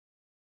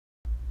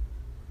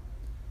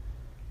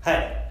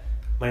Hi,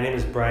 my name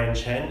is Brian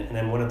Chen and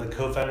I'm one of the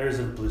co-founders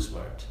of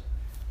Bluesmart.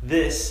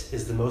 This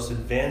is the most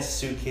advanced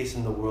suitcase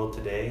in the world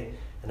today,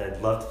 and I'd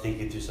love to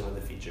take you through some of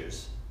the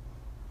features.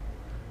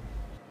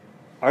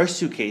 Our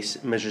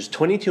suitcase measures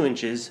 22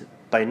 inches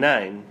by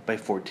 9 by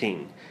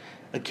 14,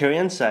 a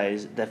carry-on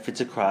size that fits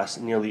across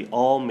nearly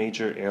all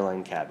major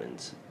airline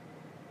cabins.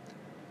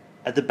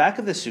 At the back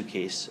of the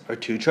suitcase are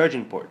two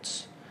charging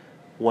ports,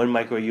 one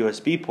micro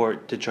USB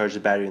port to charge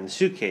the battery in the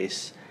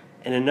suitcase,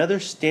 and another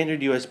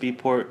standard USB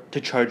port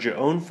to charge your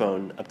own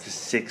phone up to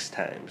 6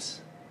 times.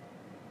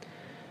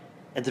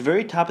 At the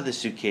very top of the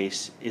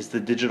suitcase is the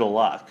digital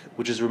lock,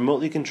 which is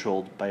remotely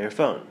controlled by your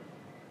phone.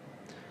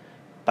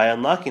 By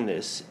unlocking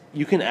this,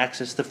 you can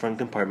access the front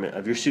compartment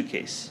of your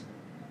suitcase.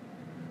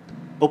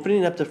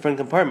 Opening up the front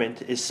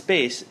compartment is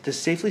space to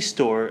safely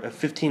store a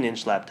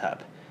 15-inch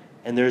laptop,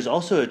 and there is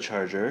also a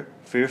charger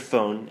for your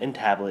phone and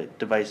tablet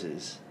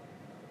devices.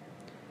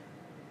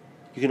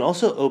 You can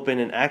also open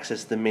and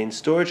access the main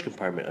storage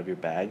compartment of your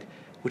bag,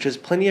 which has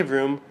plenty of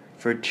room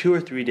for a 2 or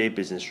 3 day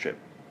business trip.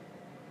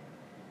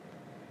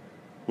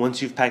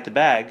 Once you've packed a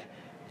bag,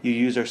 you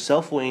use our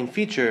self-weighing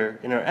feature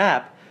in our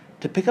app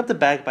to pick up the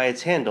bag by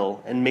its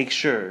handle and make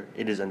sure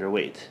it is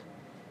underweight.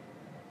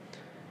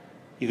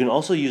 You can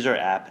also use our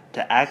app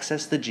to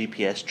access the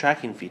GPS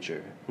tracking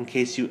feature in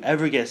case you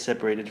ever get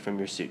separated from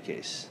your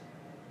suitcase.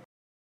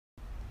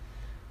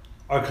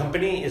 Our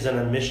company is on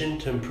a mission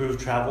to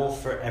improve travel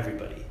for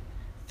everybody.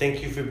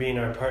 Thank you for being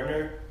our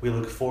partner. We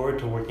look forward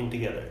to working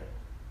together.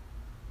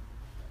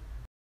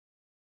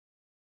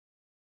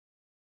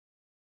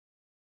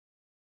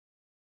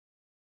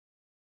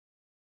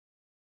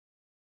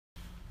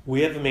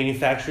 We have a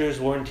manufacturer's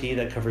warranty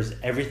that covers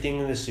everything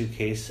in the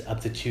suitcase up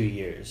to 2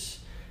 years.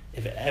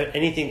 If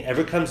anything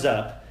ever comes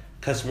up,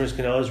 customers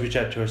can always reach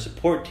out to our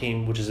support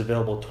team, which is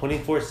available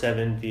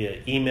 24/7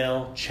 via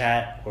email,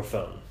 chat, or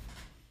phone.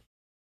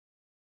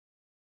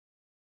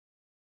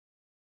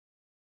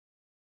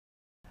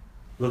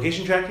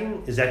 Location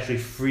tracking is actually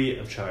free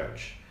of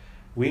charge.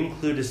 We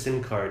include a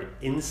SIM card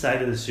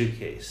inside of the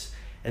suitcase,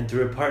 and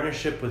through a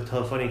partnership with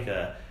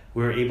Telefonica,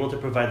 we're able to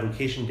provide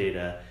location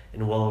data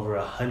in well over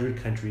 100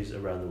 countries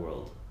around the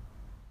world.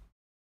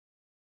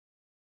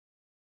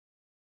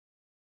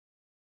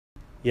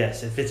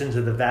 Yes, it fits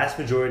into the vast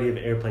majority of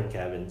airplane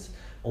cabins.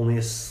 Only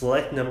a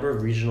select number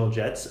of regional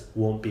jets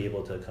won't be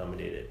able to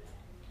accommodate it.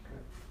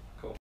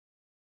 Cool.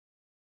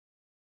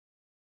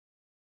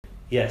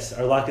 Yes,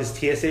 our lock is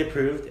TSA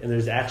approved, and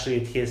there's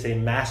actually a TSA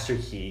master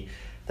key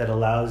that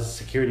allows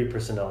security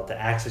personnel to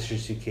access your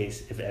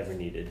suitcase if ever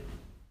needed.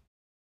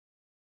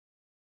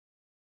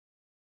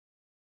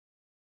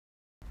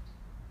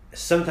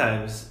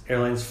 Sometimes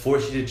airlines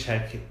force you to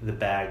check the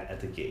bag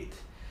at the gate.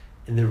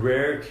 In the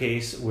rare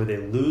case where they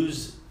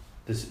lose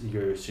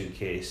your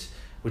suitcase,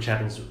 which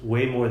happens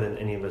way more than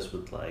any of us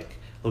would like,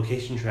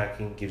 location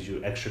tracking gives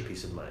you extra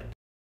peace of mind.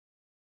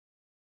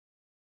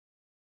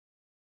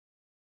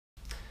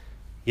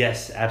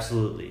 Yes,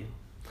 absolutely.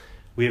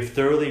 We have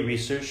thoroughly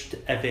researched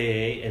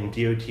FAA and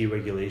DOT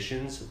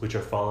regulations, which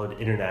are followed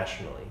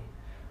internationally.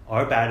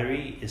 Our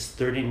battery is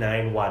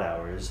 39 watt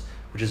hours,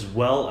 which is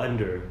well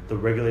under the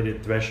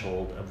regulated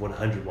threshold of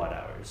 100 watt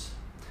hours.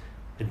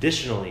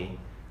 Additionally,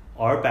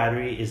 our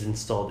battery is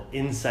installed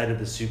inside of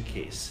the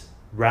suitcase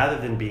rather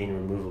than being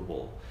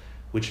removable,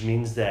 which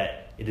means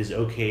that it is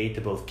okay to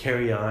both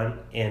carry on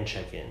and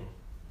check in.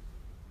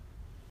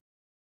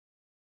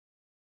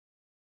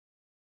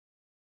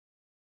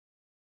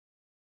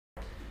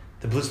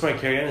 The Bluesmart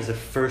carry-on is the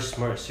first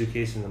smart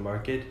suitcase in the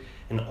market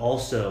and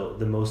also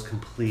the most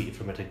complete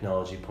from a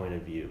technology point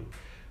of view.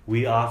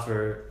 We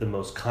offer the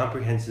most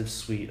comprehensive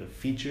suite of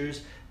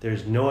features.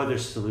 There's no other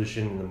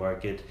solution in the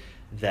market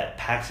that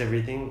packs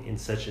everything in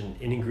such an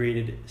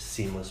integrated,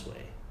 seamless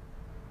way.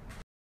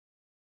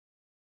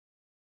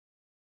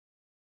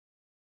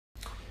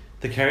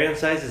 The carry-on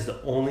size is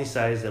the only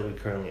size that we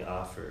currently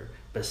offer,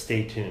 but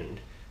stay tuned.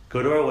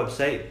 Go to our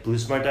website,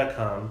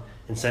 bluesmart.com,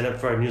 and sign up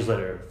for our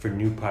newsletter for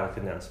new product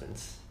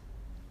announcements.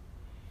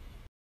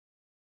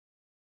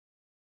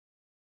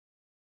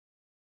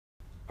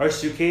 Our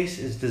suitcase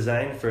is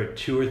designed for a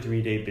 2 or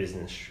 3 day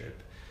business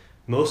trip.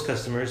 Most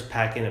customers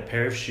pack in a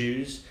pair of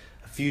shoes,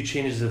 a few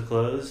changes of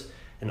clothes,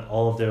 and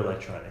all of their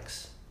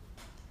electronics.